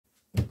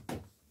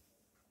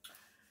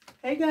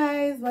Hey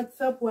guys, what's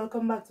up?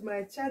 Welcome back to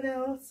my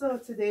channel. So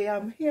today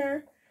I'm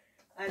here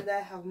and I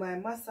have my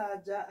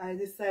massager. I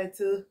decided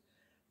to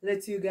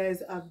let you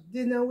guys have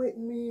dinner with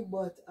me,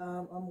 but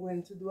I'm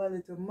going to do a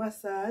little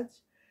massage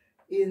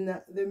in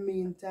the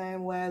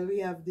meantime. While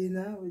we have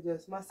dinner, we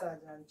just massage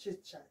and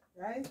chit chat,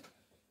 right?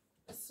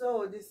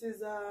 So this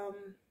is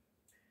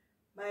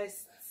my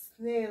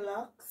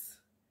Snailux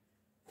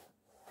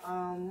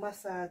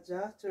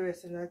massager to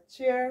rest in a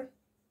chair.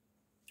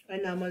 I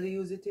normally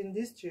use it in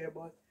this chair,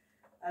 but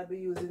I'll be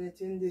using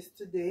it in this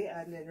today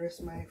and then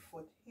rest my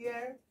foot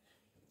here.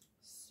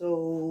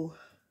 So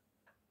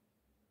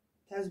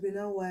it has been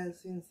a while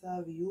since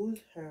I've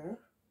used her.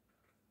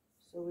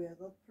 So we are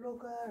going to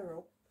plug her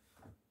up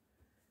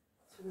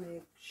to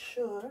make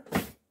sure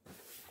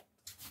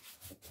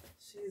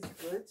she's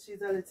good.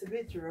 She's a little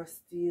bit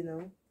rusty, you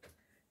know.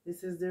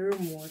 This is the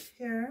remote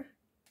here.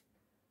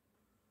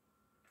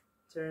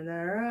 Turn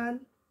her on.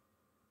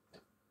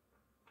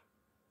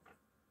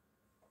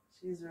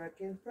 She's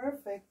working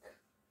perfect.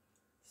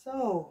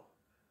 So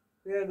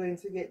we are going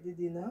to get the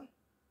dinner.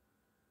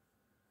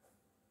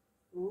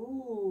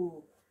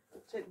 Ooh,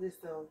 check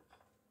this out.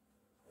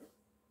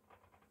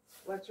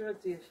 Watch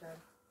rotation.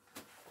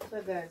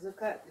 So guys,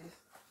 look at this.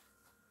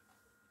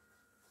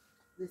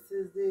 This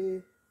is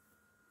the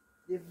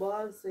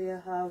ball. So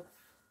you have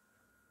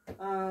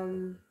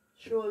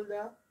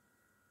shoulder,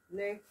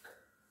 neck,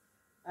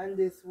 and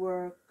this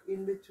work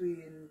in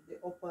between the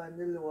upper and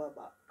the lower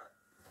back.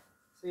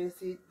 So you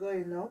see it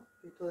going up.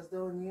 It was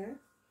down here.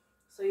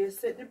 So you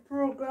set the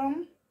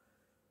program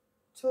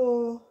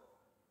to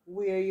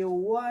where you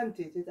want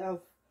it. It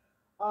have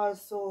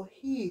also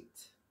heat.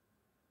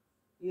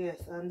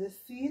 Yes, and the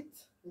seat,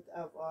 it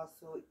have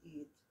also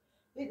heat.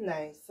 It's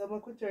nice. So I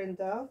could turn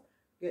it off,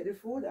 get the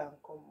food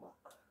and come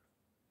back.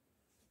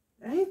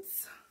 Right?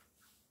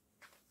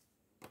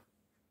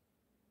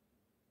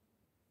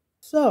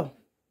 So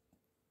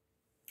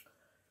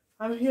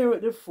I'm here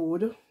with the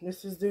food.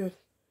 This is the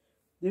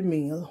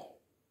meal.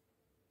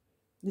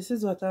 This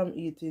is what I'm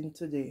eating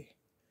today.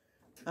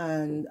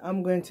 And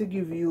I'm going to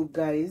give you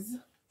guys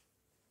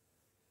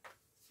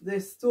the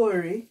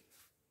story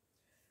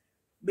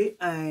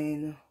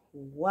behind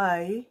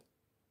why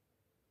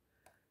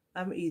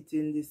I'm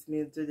eating this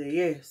meal today.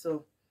 Yeah,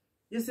 so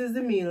this is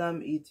the meal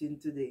I'm eating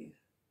today.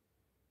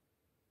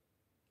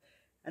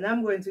 And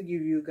I'm going to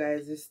give you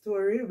guys the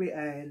story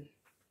behind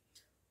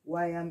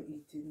why I'm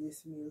eating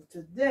this meal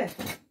today.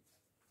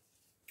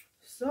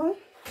 So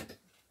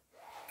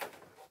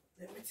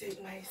let me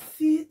take my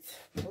seat.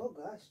 Oh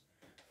gosh,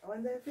 I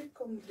wonder if it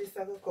comes this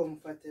are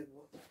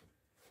comfortable.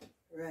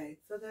 Right,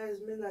 so guys,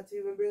 me not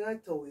even bring a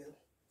towel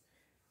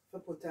to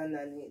put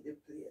underneath the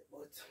plate,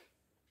 but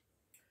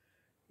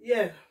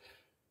yeah,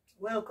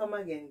 welcome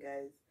again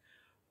guys.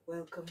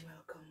 Welcome.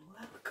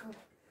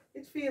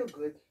 It feels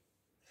good.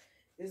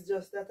 It's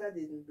just that I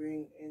didn't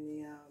bring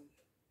any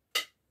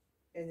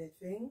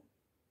anything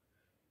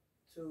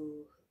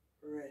to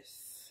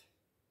rest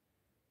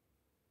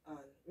on.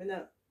 Me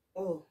not,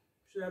 oh,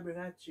 should I bring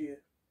a chair?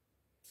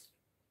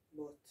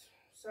 But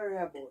sorry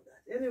about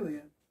that.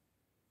 Anyway,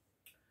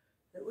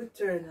 let me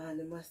turn on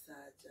the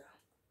massager.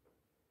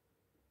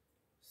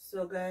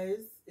 So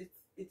guys,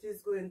 it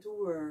is going to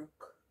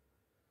work.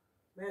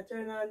 May I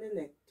turn on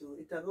the neck too?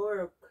 It will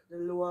work the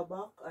lower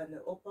back and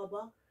the upper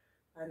back,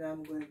 and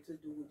I'm going to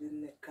do the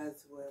neck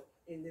as well.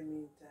 In the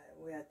meantime,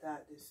 we are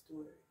start the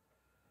story.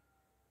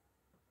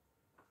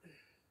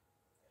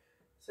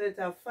 So it's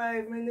a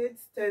 5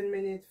 minutes, 10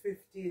 minutes,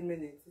 15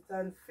 minutes. It's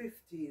on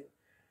 15.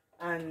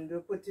 And we're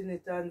putting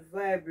it on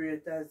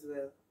vibrate as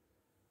well.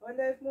 I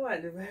wonder if more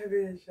the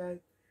vibration.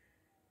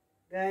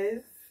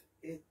 Guys,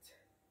 it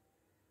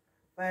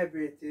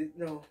vibrated.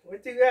 No.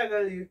 What think we're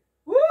gonna leave?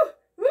 Woo!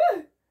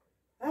 Woo!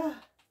 Ah.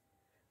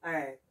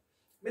 Alright.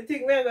 I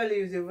think we're gonna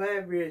leave the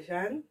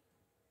vibration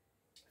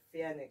for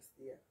next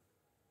year.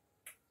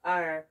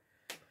 Or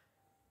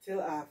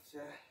till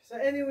after. So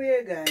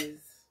anyway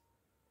guys,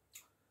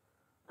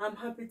 I'm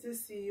happy to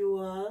see you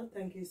all.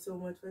 Thank you so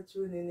much for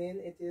tuning in.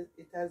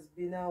 It has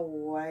been a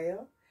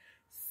while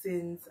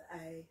since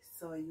I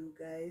saw you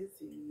guys.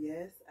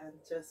 Yes, and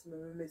just me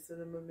missing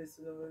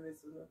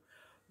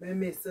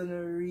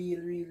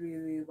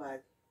real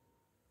bad.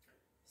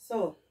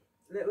 So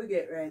let me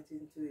get right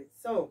into it.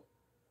 So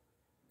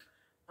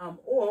I'm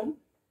home.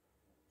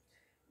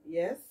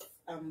 Yes,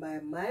 I'm by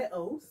my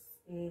house.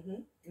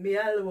 Me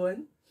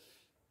alone.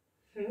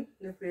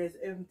 The place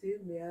empty.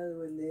 Me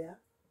alone there.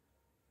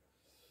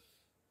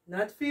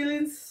 Not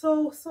feeling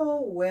so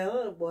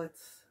well, but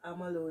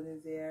I'm alone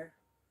is there.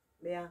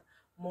 Me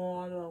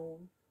more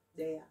alone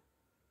there.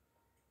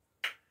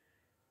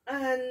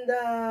 And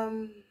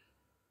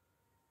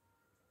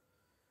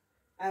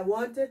I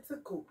wanted to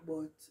cook,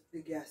 but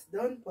the gas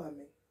done for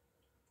me.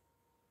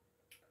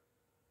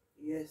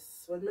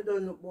 Yes, when me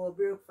done look more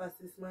breakfast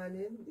this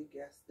morning, the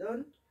gas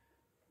done.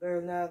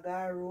 Girl now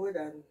got road,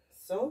 and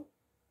so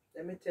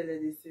let me tell you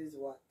this is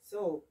what.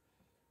 So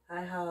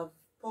I have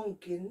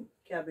pumpkin,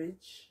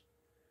 cabbage,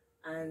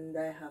 and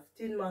I have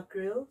tin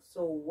mackerel.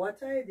 So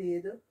what I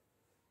did,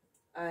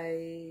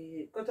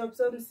 I cut up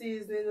some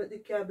seasoning with the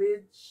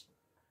cabbage,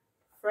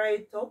 fry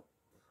it up.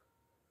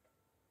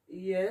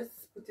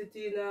 Yes, put it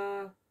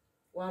in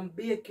one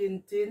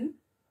baking tin.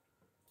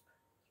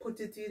 Put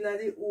it in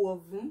the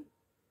oven.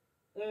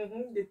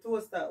 The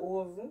toaster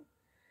oven.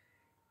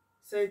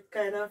 So it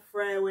kind of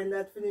fry. When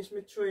that finish,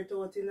 me throw it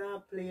out in a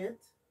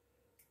plate.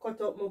 Cut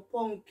up my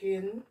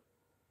pumpkin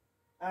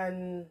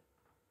and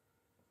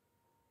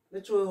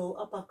me throw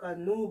a pack of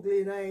noodle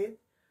in it.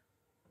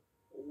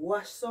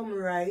 Wash some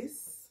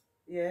rice.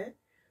 Yeah.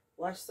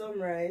 Wash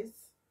some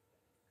rice.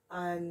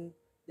 And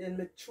then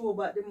me throw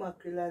back the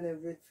mackerel and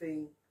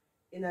everything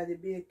in the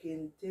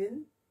baking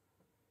tin.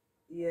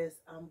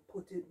 Yes, and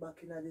put it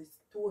back in this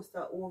toaster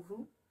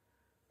oven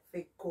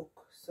for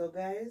cook. So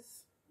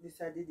guys, this is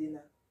the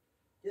dinner.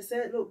 You say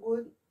it look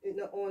good? It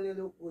not only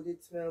look good,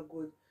 it smell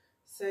good.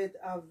 So it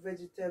have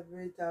vegetable,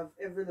 it have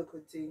every little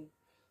thing.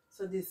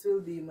 So this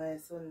will be my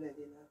Sunday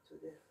dinner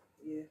today.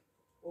 Yeah.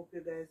 Hope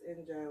you guys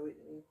enjoy with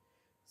me.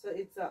 So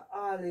it's a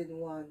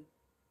all-in-one.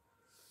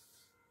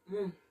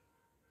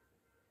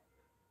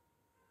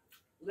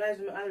 Guys,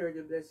 I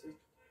already bless it.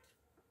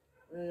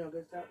 You know,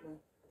 get that man.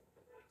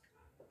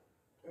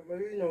 But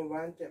you know,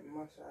 one take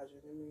massage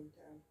in the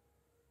meantime.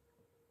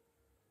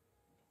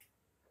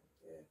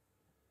 Yeah.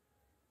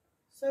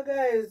 So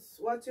guys,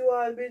 what you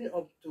all been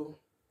up to?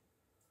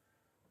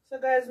 So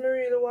guys, me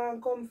really want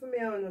to come for me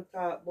and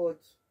talk about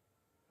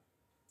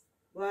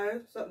why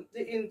so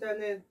the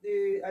internet,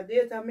 the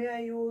data me I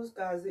use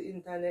cause the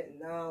internet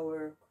now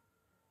work.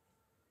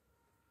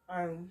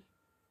 I'm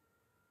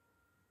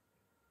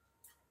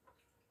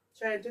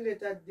trying to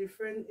get a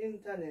different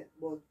internet,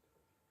 but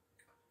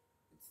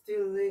it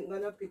still ain't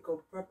gonna pick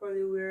up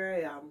properly where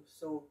I am.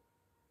 So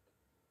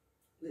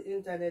the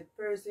internet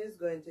person is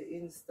going to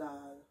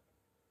install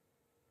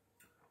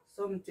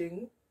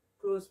something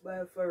close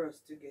by for us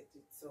to get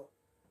it. So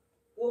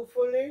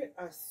hopefully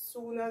as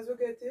soon as we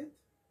get it,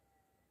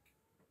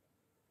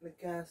 we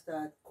can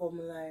start come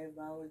live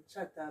and we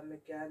chat and we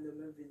can do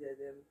my video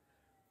them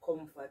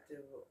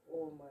comfortable.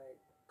 Oh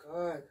my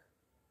god.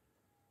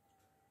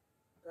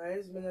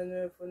 Guys, I don't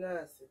know if you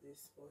know see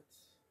this, but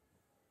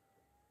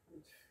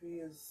it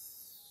feels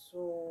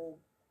so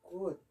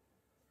good.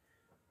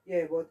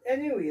 Yeah, but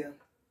anyway,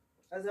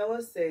 as I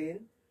was saying,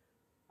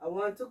 I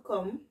want to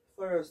come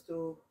for us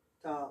to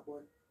talk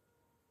about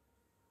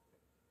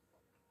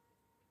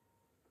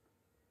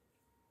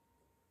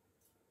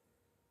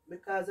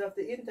because of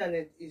the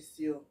internet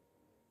issue.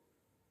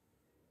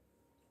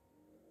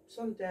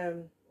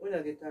 Sometimes when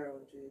I get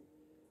around to it.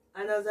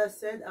 And as I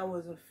said, I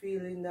wasn't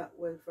feeling that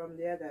well from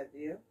the other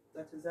day.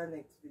 That is the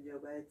next video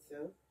by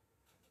itself.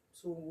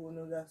 So we'll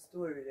know that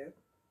story there.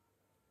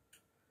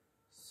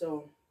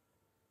 So,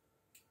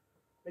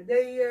 but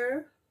they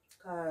here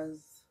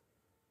because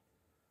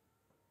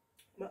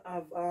I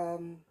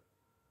have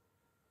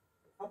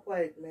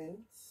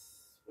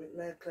appointments with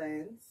my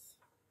clients.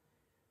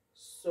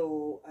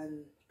 So,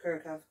 and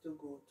Kirk have to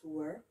go to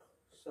work.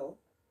 So,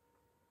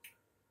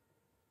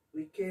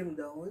 we came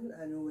down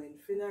and we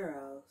went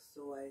funeral.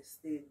 So I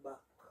stayed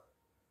back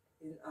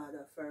in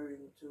order for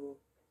him to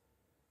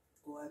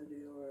go and do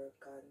your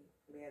work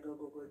and me I go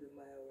do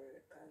my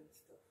work and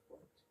stuff.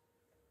 But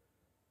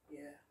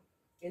yeah,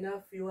 in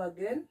a few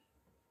again,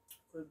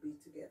 we'll be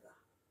together.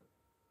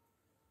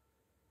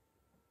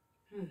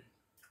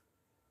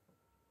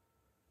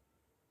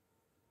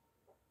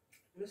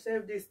 Me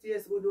save this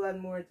taste good one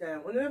more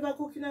time. You never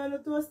cooking on the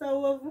toaster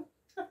oven?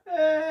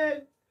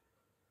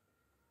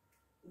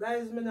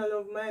 Guys, me not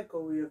love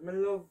microwave. Me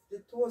love the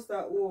toaster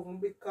oven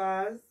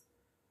because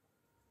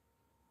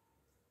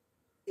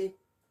it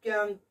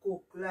can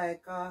cook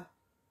like a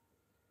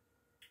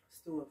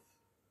stove.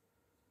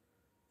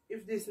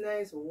 If this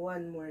nice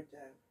one more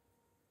time.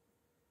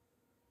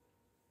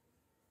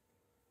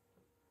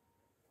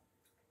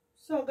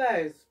 So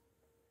guys,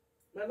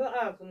 I'm gonna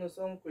ask you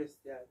some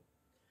questions.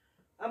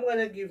 I'm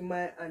gonna give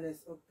my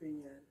honest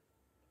opinion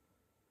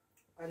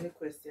on the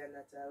question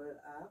that I will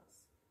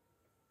ask.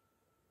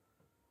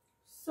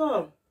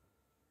 So,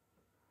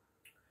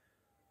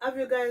 have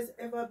you guys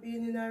ever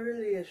been in a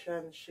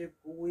relationship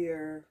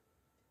where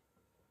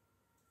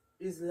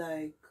it's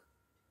like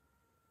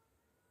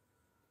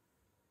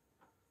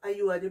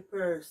you are the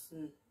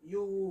person,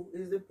 you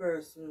is the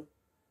person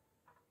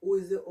who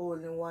is the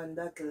only one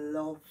that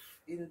love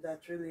in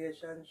that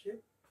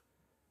relationship?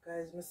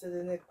 Guys, I say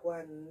the next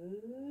one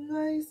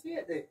nice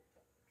yet there.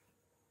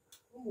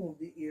 Move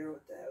the ear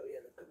out there way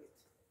a little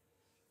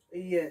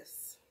bit.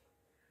 Yes.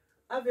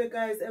 Have you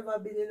guys ever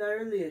been in a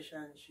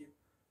relationship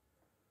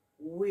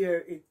where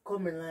it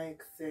coming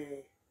like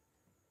say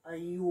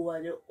you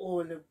are the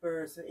only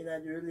person in a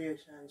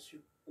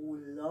relationship who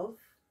love?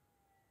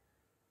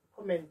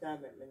 Comment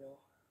and let me know.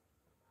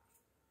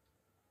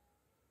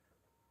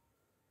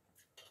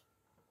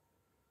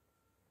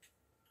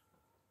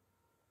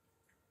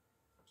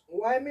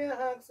 Why may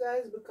I ask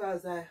that is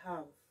because I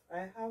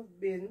have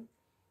been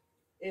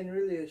in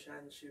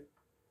relationship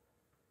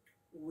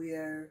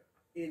where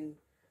in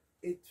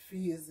it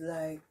feels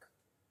like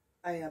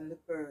I am the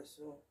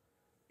person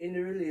in the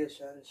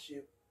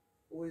relationship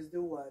who is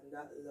the one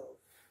that love,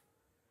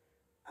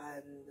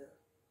 and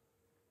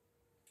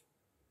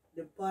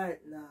the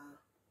partner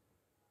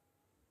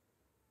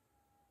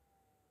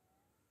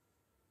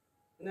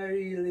not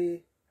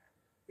really,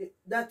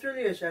 that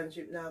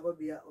relationship not gonna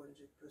be 100%.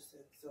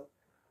 So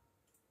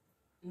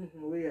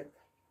weird.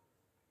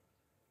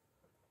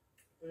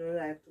 I don't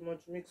like too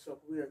much mix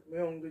up. Weird. Me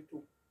hungry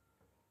too.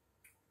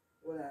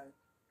 Hold on.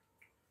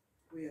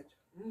 Weird.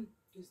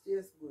 This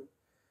tastes good.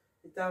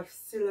 It has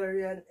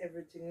celery and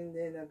everything in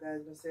there now,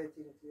 guys. I say it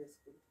tastes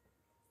good.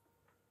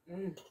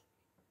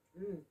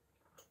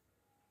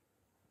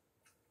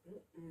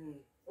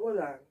 Hold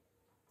on.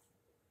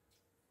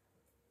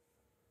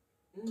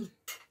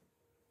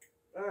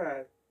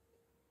 Alright.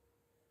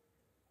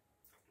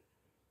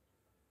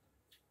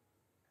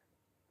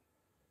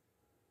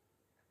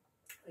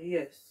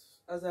 Yes.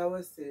 As I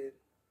was saying,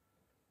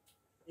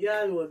 you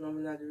alone I'm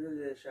in the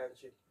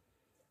relationship.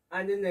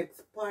 And the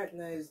next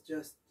partner is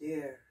just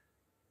there.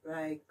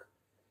 Like,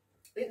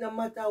 it no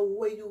matter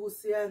what you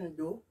say and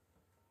do,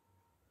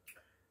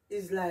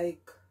 it's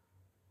like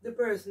the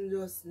person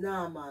just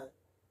normal.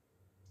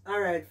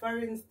 Alright, for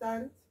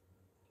instance,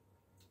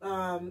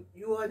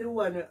 you are the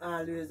one who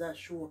always a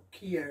show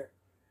care.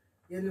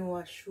 You know,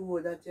 a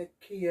show that you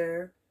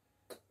care,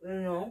 you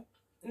know,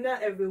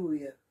 not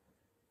everywhere.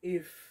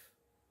 If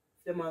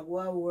them a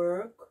go to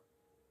work,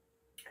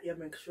 you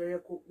make sure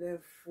you cook them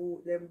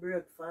food, them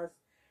breakfast,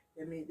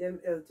 you make them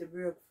healthy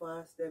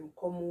breakfast, them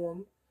come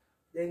home,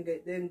 then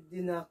get them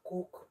dinner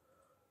cook.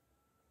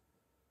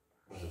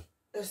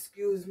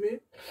 Excuse me.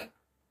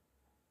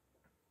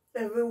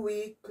 Every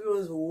week,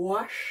 clothes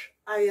wash,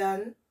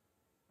 iron,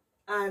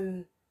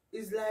 and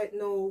it's like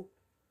no,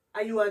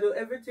 and you do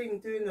everything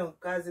to, you know,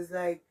 because it's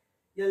like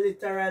you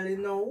literally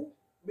now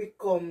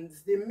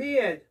becomes the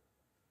maid.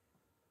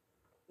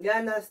 You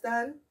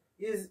understand?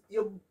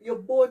 You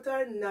both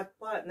are not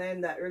partner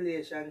in that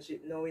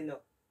relationship now, you know.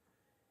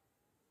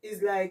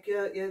 It's like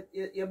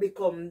you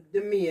become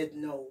the maid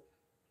now.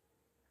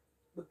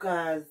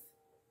 Because,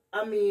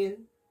 I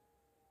mean,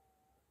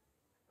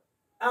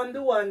 I'm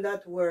the one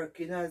that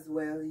working as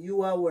well.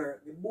 You are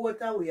work.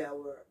 Both are we are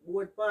work.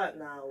 Both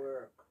partner are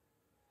work.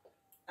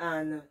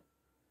 And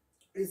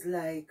it's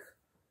like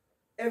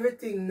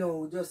everything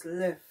now just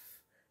left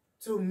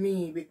to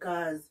me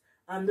because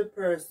I'm the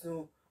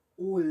person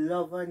who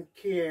love and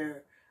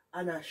care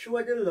and I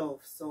show the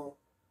love. So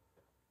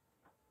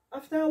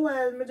after a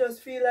while, me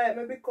just feel like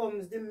me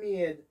becomes the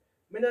maid.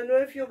 I don't know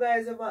if you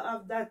guys ever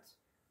have that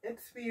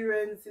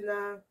experience in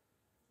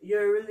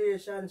your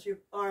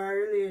relationship or a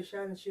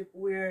relationship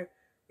where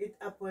it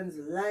happens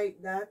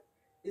like that.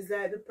 It's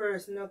like the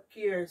person not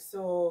care,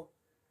 so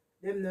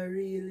them not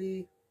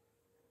really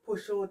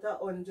push out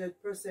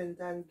 100%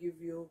 and give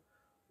you,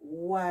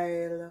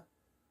 while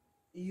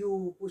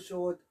you push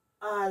out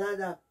all of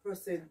that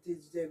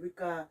percentage there.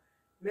 Because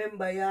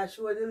remember, you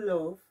show the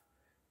love,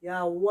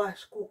 you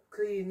wash, cook,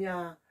 clean,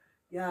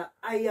 you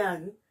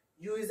iron.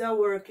 You is a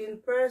working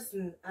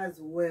person as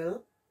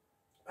well.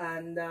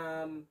 And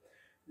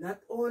not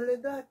only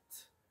that,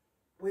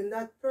 when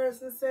that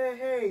person say,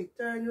 hey,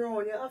 turn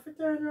around, you have to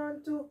turn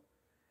around too.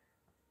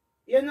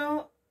 You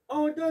know,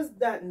 how does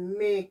that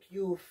make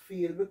you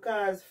feel?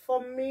 Because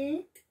for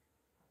me,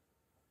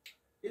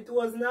 it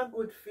was not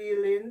good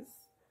feelings.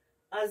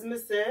 As me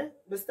say,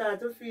 I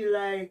start to feel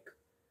like,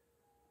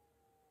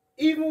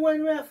 even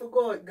when we have to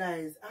go out,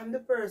 guys, I'm the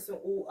person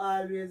who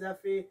always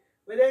have to,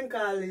 we then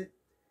call it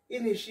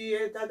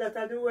initiate,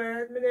 that the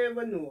word, me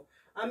never know.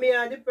 I mean,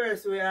 I'm the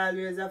person who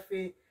always have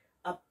to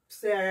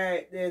say,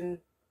 alright, then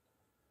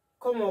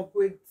come up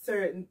with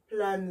certain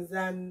plans.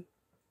 And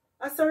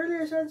as a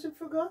relationship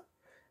for God,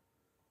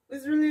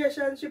 is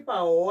relationship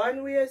a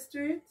one-way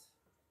street?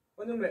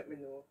 What do you make me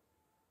know?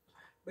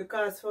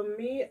 Because for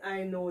me,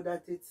 I know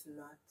that it's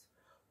not.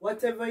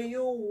 Whatever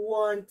you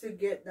want to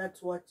get,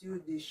 that's what you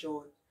dish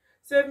out.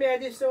 So me I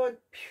dish out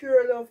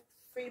pure love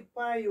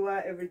for you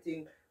and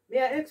everything. Me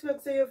I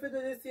expect say you to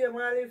do the same,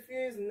 all if you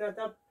is not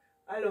a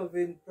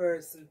loving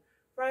person.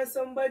 Find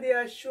somebody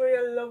I show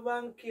you love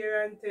and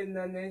care and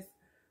tenderness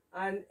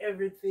and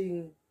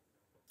everything.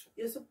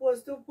 You're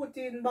supposed to put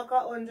in back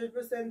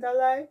 100%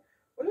 alive.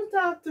 When you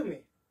talk to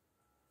me,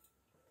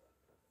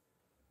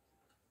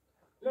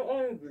 I'm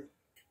hungry.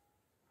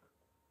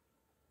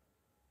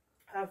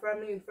 And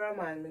from me, from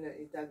man, I'm not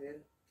eat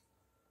again.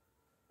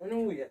 I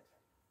don't wait.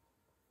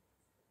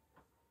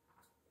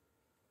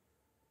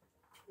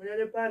 When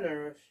you're the pan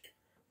rush,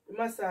 the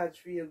massage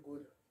feel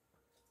good.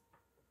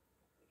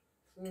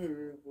 Feel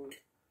really good.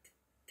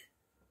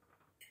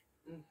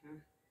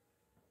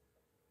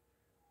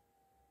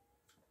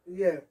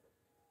 Yeah.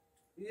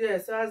 Yeah,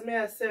 so as me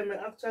I say, me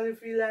actually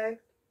feel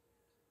like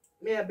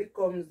me I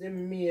becomes the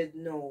maid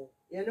now.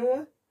 You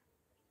know?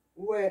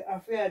 Where I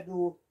feel I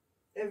do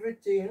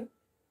everything.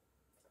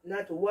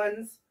 Not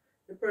once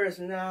the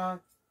person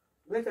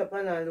get up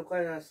and look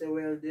and say,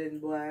 well then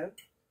boy,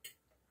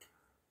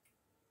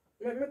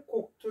 let me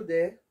cook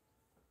today.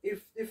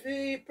 If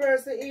the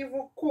person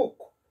even cook,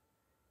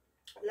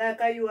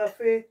 like you have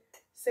to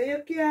Say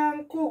you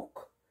can't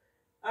cook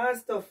and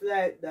stuff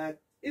like that.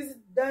 Is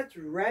that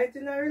right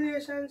in a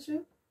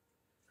relationship?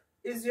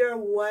 Is your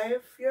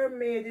wife your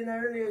maid in a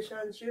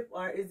relationship,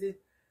 or is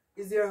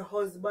your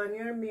husband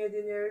your maid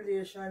in a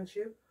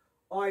relationship,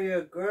 or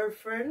your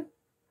girlfriend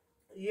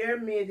your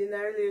maid in a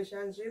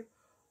relationship,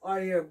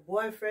 or your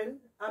boyfriend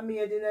a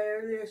maid in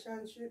a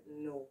relationship?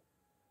 No.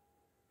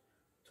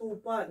 Two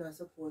partners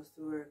supposed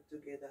to work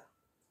together.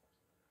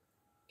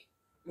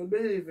 We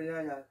believe in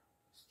that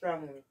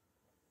strongly.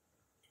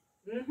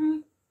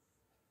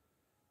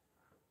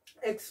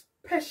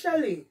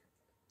 Especially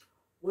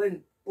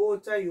when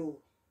both of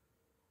you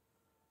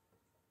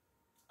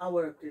are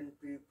working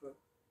people.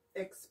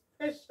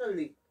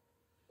 Especially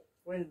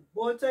when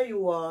both of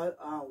you all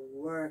are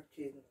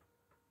working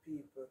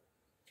people.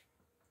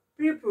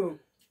 People,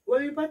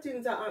 what you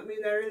things that happen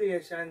in a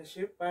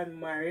relationship and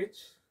marriage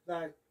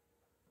that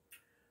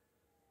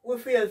we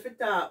feel to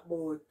talk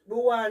about. We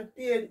want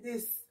to paint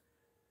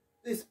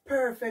this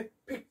perfect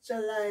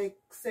picture like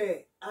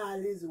say all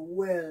is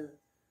well.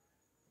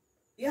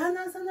 You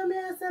understand what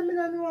I say? I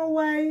don't know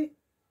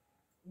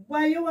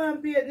why you want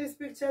to paint this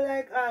picture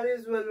like all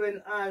is well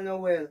when all no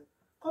well.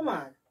 Come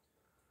on.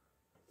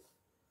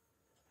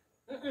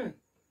 Mm-mm.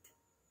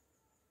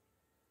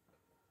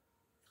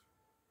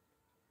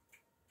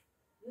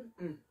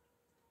 Mm-mm.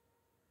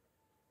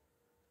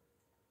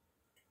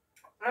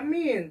 I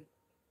mean,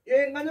 you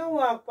ain't gonna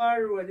walk by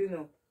the road, you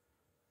know.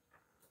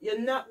 You're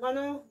not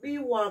gonna be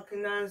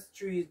walking on the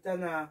street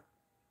and I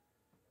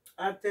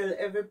tell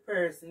every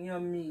person you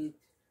meet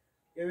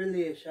your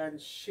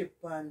relationship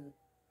and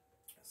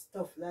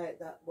stuff like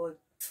that. But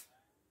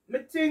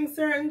I think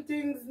certain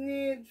things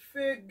need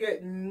to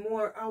get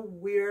more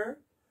aware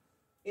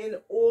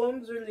in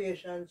homes,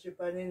 relationship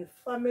and in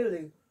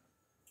family.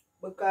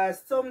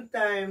 Because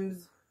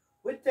sometimes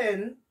we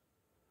tend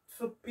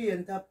to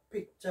paint up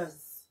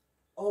pictures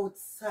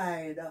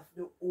outside of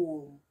the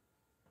home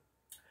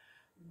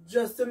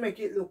just to make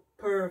it look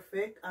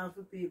perfect and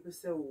for people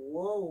say,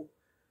 whoa,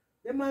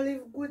 they might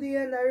live good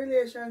here in a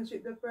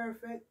relationship, the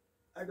perfect.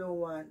 I don't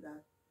want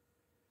that.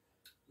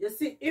 You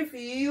see, if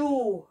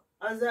you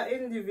as an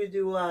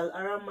individual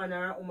or a man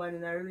or a woman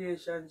in a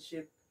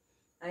relationship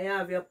and you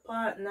have your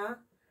partner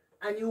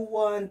and you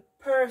want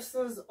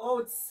persons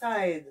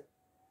outside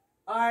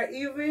or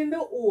even in the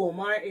home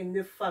or in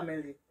the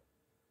family,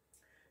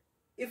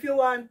 if you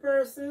want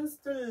persons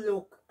to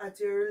look at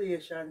your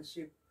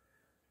relationship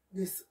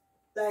this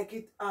like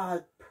it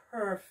all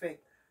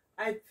perfect,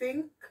 I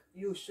think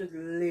you should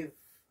live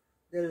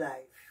the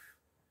life.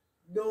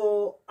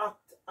 Don't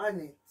act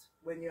on it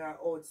when you are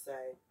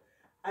outside.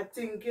 I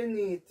think you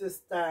need to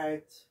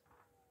start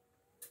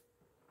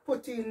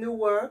putting the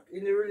work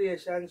in the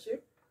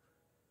relationship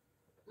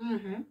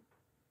and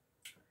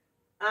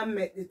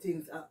make the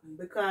things happen.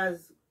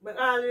 Because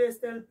I always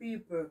tell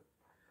people,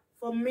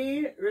 for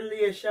me,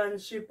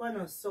 relationship is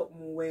not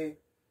something where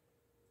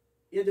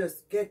you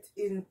just get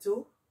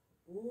into.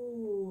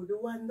 Ooh, the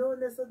one down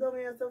there so down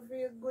here so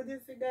feel good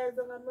if you guys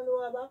don't have my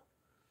lower back.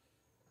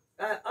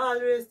 I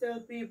always tell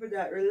people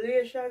that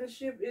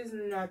relationship is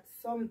not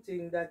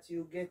something that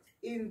you get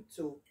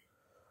into.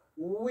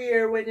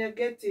 Where when you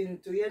get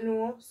into, you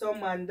know, some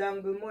man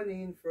dangle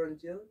money in front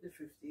of you, the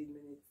 15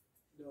 minutes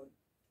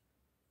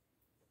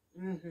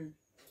done.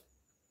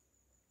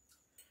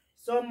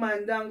 Some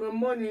man dangle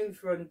money in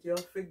front of you,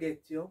 forget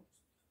you.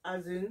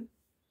 As in,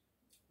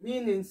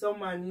 meaning some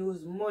man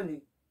use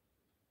money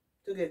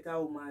to get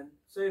a woman.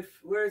 So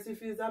whereas if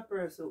he's a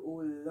person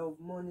who love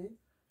money,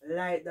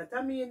 like that,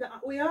 I mean,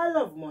 we all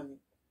love money.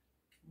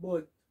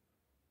 But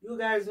you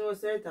guys know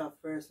say a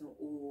person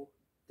who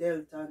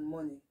dealt on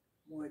money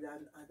more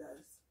than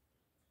others.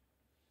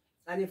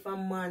 And if a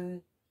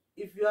man,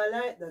 if you are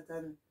like that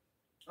and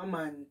a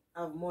man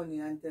have money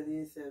and tell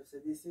himself, so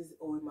this is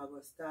how I'm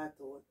going to start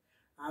out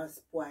and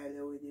spoil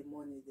you with the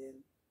money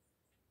then,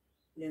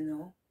 you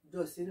know,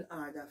 just in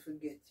order to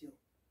get you.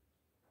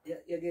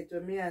 You get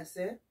what me I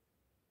say?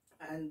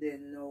 And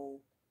then now,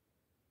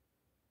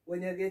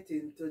 when you get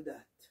into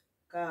that,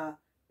 because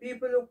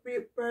people look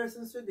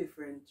persons for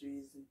different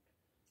reasons.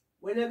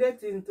 When you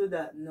get into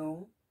that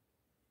now,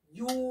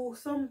 you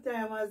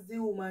sometimes as the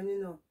woman,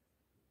 you know,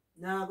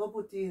 now go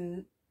put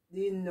in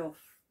the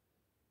enough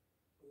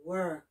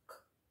work.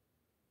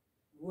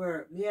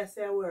 Me I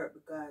say work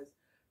because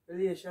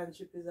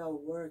relationship is a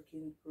work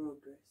in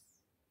progress.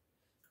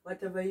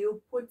 Whatever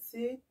you put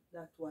in,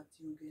 that's what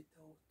you get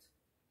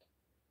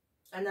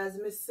out. And as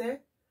me say,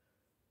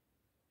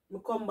 me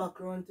come back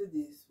around to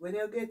this. When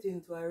you get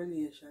into a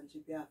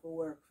relationship, you have to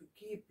work to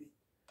keep it.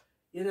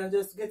 You know,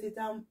 just get it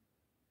and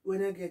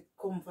when you get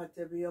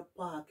comfortable, you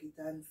park it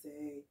and say,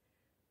 hey,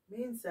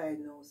 me inside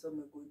now, so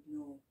me good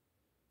now.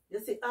 You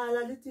see,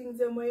 all of the things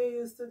that you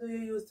used to do,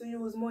 you used to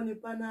use money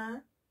for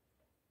now.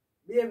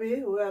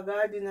 Baby, we are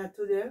going to dinner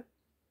today.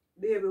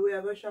 Baby, we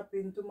are going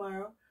shopping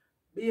tomorrow.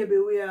 Baby,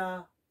 we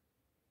are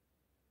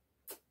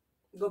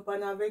go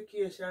on a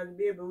vacation.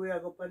 Baby, we are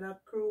go on a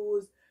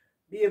cruise.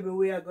 Baby,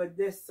 we are go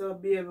this so.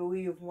 Baby,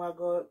 we even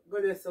go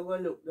this so go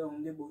look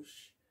down the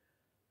bush.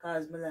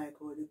 Cause me like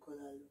how the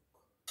color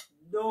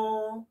look.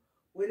 Don't,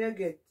 when you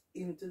get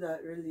into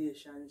that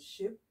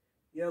relationship,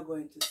 you're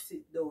going to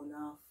sit down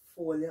and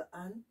fold your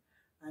hand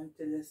and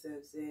tell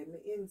yourself, say, me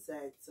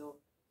inside, so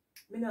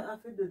me not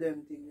have to do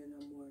them things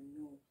anymore,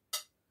 no.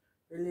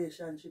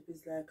 Relationship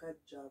is like a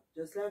job.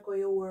 Just like how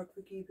you work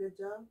to keep your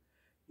job,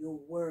 you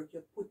work,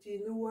 you put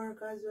in the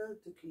work as well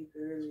to keep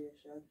your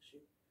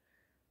relationship.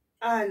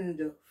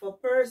 And for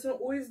person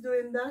who is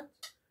doing that,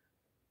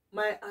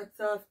 my hats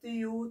off to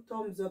you,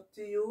 thumbs up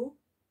to you,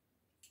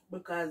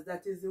 because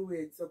that is the way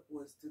it's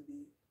supposed to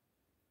be.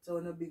 So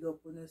no big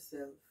up on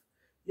yourself.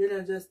 You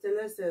don't just tell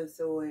yourself,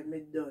 so when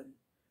me done,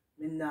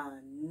 me nah,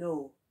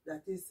 no.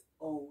 That is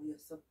how you're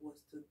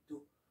supposed to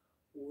do.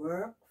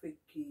 Work to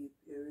keep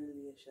your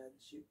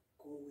relationship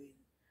going.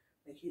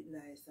 Make it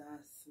nice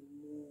and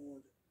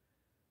smooth.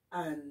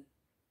 And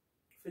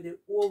for the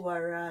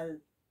overall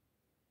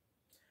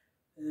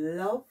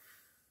love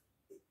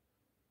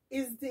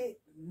is the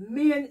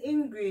main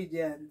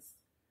ingredients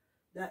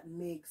that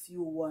makes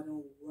you want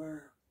to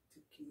work to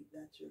keep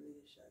that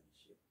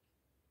relationship.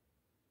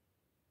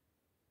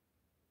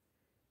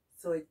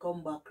 So it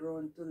come back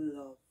around to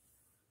love.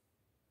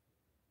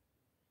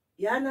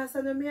 You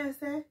understand what I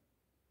say?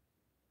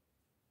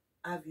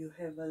 Have you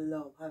ever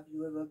loved? Have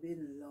you ever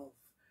been loved?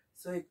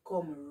 So it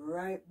come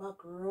right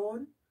back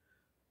around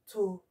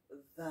to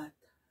that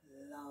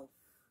love.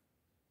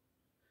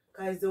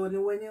 Because only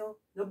when you,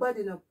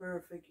 nobody not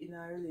perfect in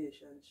a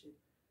relationship.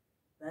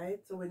 Right?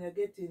 So when you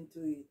get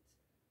into it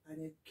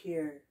and you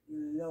care,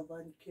 you love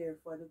and care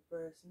for the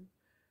person,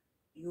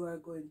 you are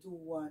going to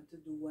want to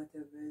do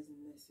whatever is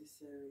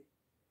necessary.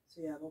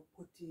 So you have to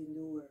put in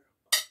the work.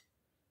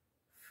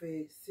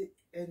 Face it,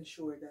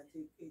 ensure that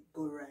it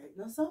go right.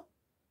 No, so?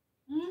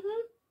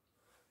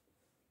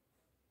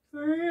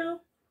 For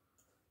real.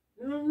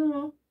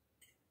 No.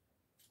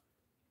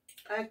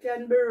 I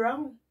can be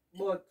wrong,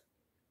 but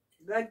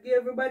God gave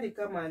everybody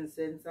common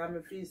sense and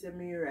me feel say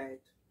me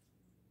right.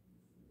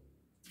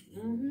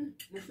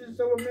 This is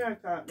how me I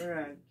thought me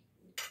right.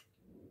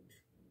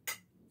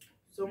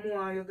 So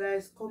more you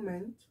guys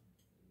comment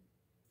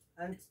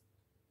and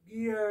give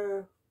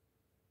your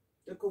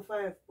take 5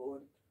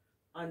 pound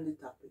on the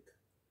topic.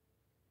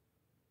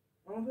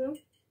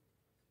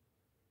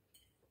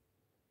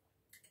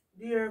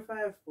 Give your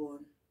 5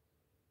 pound.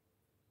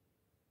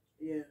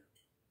 Yeah.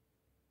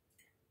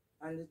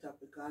 On the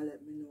topic, I'll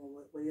let me know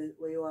what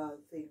you all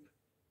think.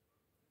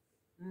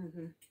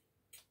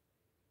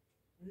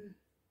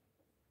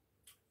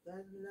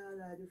 That's not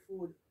like the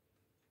food.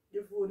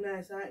 The food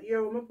nice. And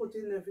here when I put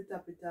in there, if you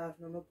tap it off,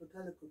 now I put a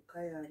little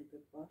cayenne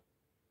pepper.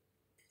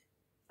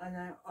 And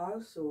I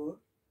also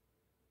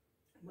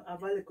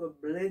have a little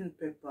blend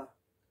pepper.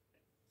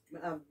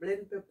 I have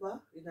blend pepper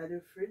in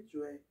the fridge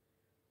where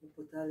I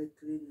put a little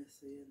in there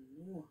so you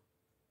know.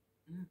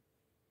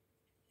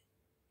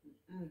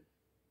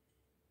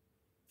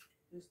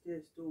 This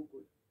tastes too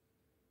good.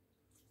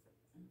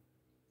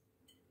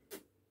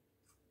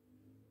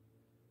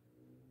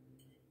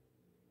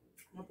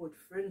 I put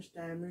French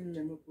thyme in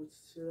them, I put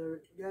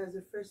celery. Guys,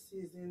 the first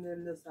season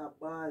them just a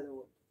ball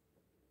out.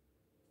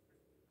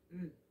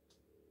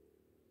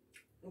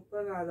 I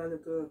put a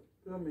little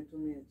plummy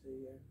tomato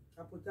here.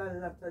 I put a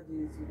lot of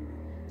these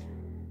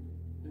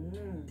in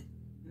there.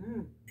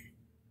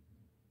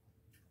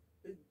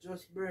 It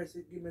just bursts,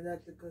 it give me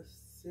that little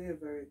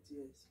savory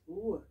taste.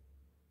 Ooh.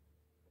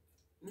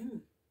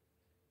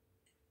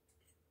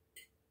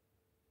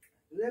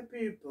 The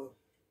people.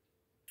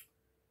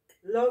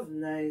 Love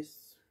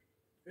nice.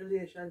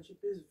 Relationship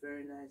is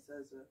very nice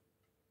as well.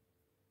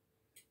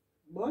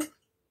 But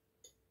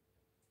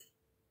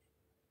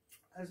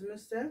as I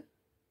said,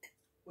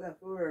 we have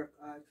to work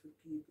hard to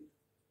keep it.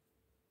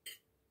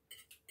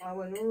 And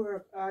when we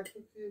work hard to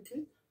keep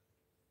it,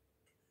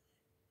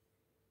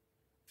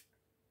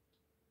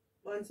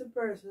 once a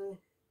person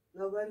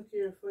love and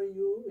care for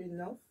you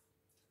enough,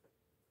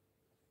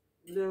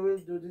 they will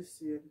do the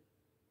same.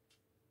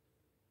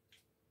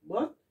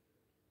 But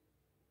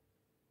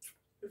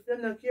if they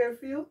don't care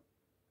for you,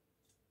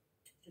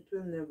 it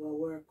will never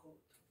work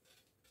out.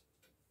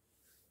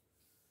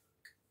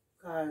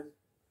 Because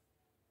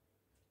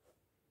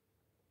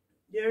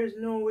there is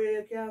no way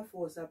you can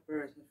force a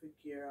person to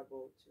care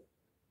about you.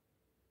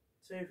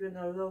 So if you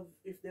don't love,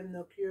 if them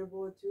not care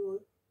about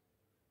you,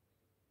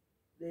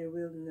 they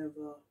will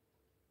never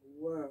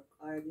work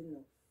hard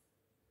enough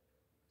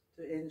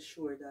to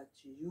ensure that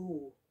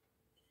you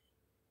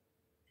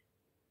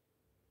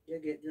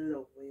get the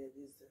love where you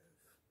deserve.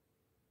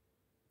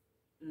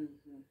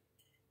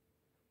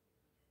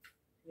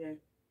 Yeah.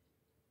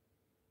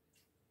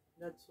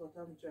 That's what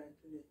I'm trying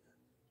to get at.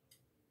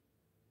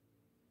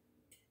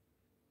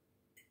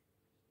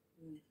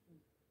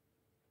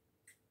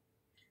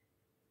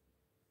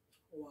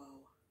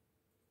 Wow.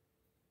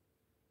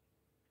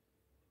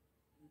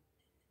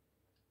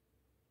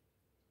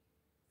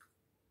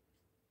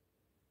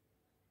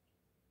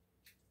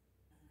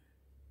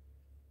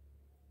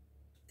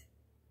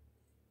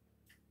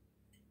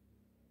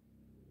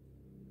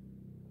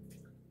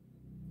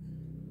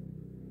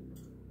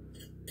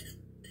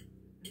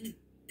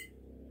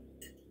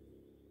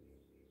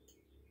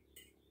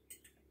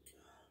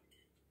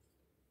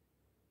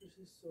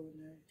 so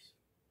nice.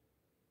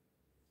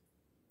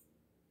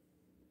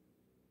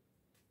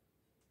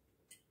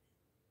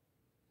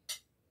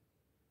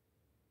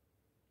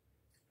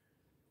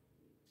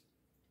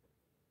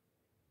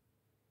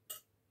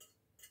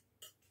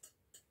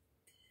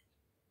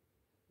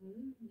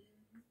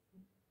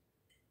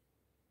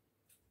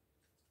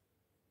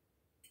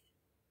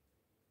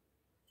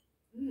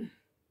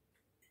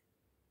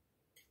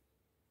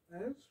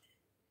 Guys,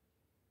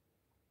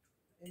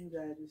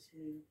 enjoy this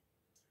meal.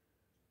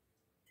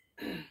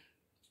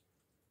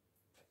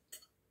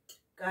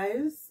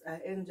 Guys, I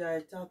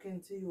enjoyed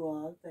talking to you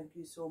all. Thank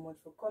you so much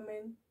for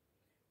coming.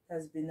 It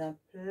has been a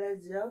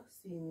pleasure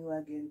seeing you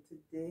again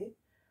today.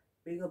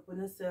 Big up on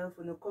yourself.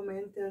 When you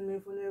comment, tell me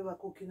if you ever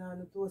cooking on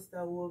the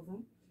toaster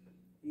oven.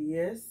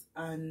 Yes,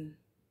 and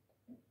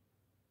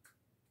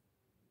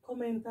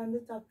comment on the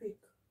topic.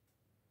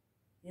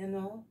 You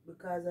know,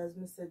 because as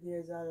I said,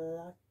 there's a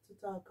lot to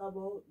talk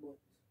about, but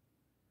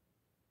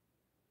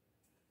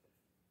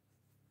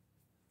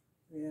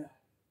yeah.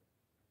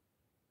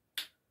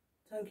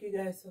 Thank you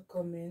guys for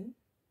coming.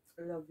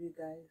 I love you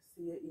guys.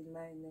 See you in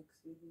my next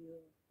video.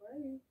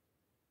 Bye.